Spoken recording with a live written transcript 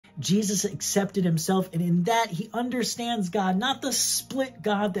Jesus accepted himself, and in that he understands God, not the split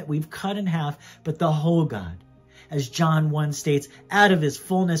God that we've cut in half, but the whole God. As John 1 states, out of his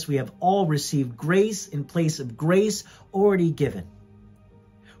fullness we have all received grace in place of grace already given.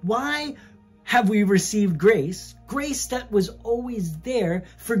 Why have we received grace? Grace that was always there,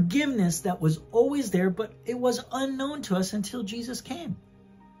 forgiveness that was always there, but it was unknown to us until Jesus came.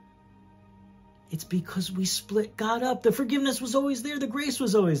 It's because we split God up. The forgiveness was always there. The grace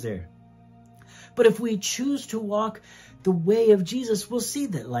was always there. But if we choose to walk the way of Jesus, we'll see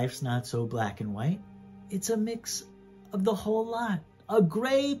that life's not so black and white. It's a mix of the whole lot. A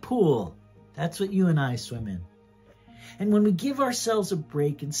gray pool. That's what you and I swim in. And when we give ourselves a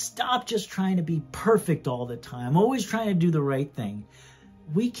break and stop just trying to be perfect all the time, always trying to do the right thing,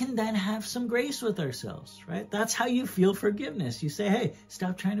 we can then have some grace with ourselves, right? That's how you feel forgiveness. You say, hey,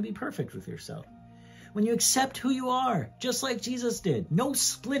 stop trying to be perfect with yourself. When you accept who you are, just like Jesus did, no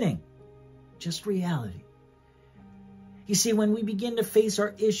splitting, just reality. You see, when we begin to face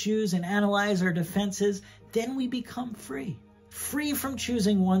our issues and analyze our defenses, then we become free. Free from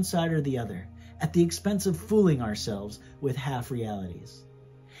choosing one side or the other at the expense of fooling ourselves with half realities.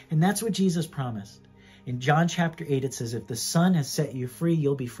 And that's what Jesus promised. In John chapter 8, it says, if the Son has set you free,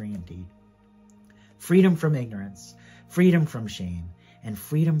 you'll be free indeed. Freedom from ignorance, freedom from shame, and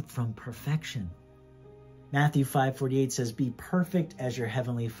freedom from perfection. Matthew 5:48 says, be perfect as your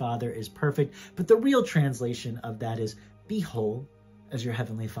heavenly Father is perfect. But the real translation of that is, be whole as your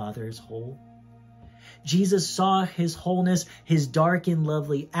heavenly Father is whole. Jesus saw his wholeness, his dark and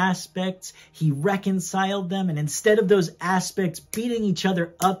lovely aspects. He reconciled them. And instead of those aspects beating each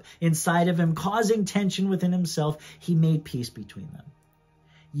other up inside of him, causing tension within himself, he made peace between them.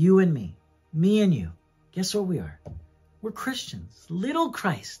 You and me and you, guess what we are? We're Christians, little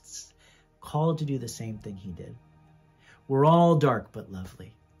Christs, called to do the same thing he did. We're all dark but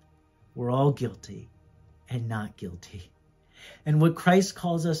lovely. We're all guilty and not guilty. And what Christ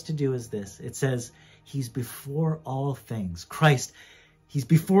calls us to do is this. It says, he's before all things. Christ, he's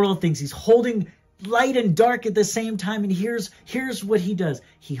before all things. He's holding light and dark at the same time. And here's what he does.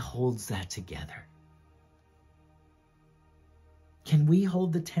 He holds that together. Can we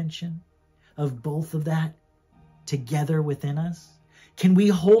hold the tension of both of that together within us? Can we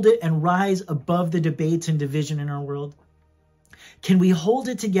hold it and rise above the debates and division in our world? Can we hold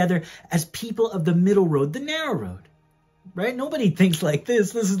it together as people of the middle road, the narrow road? Right? Nobody thinks like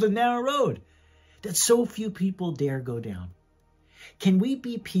this. This is the narrow road that so few people dare go down. Can we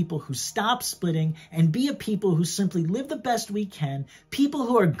be people who stop splitting and be a people who simply live the best we can, people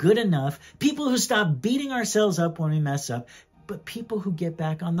who are good enough, people who stop beating ourselves up when we mess up, but people who get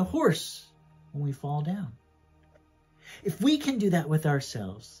back on the horse when we fall down? If we can do that with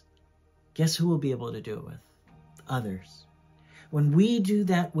ourselves, guess who will be able to do it with? Others. When we do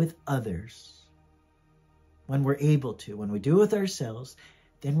that with others, when we're able to, when we do it with ourselves,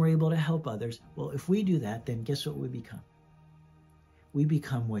 then we're able to help others. Well, if we do that, then guess what we become? We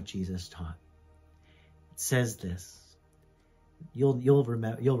become what Jesus taught. It says this. You'll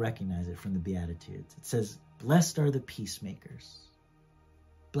recognize it from the Beatitudes. It says, blessed are the peacemakers.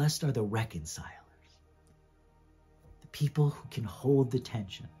 Blessed are the reconcilers. The people who can hold the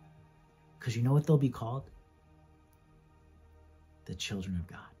tension. Because you know what they'll be called? The children of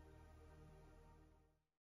God.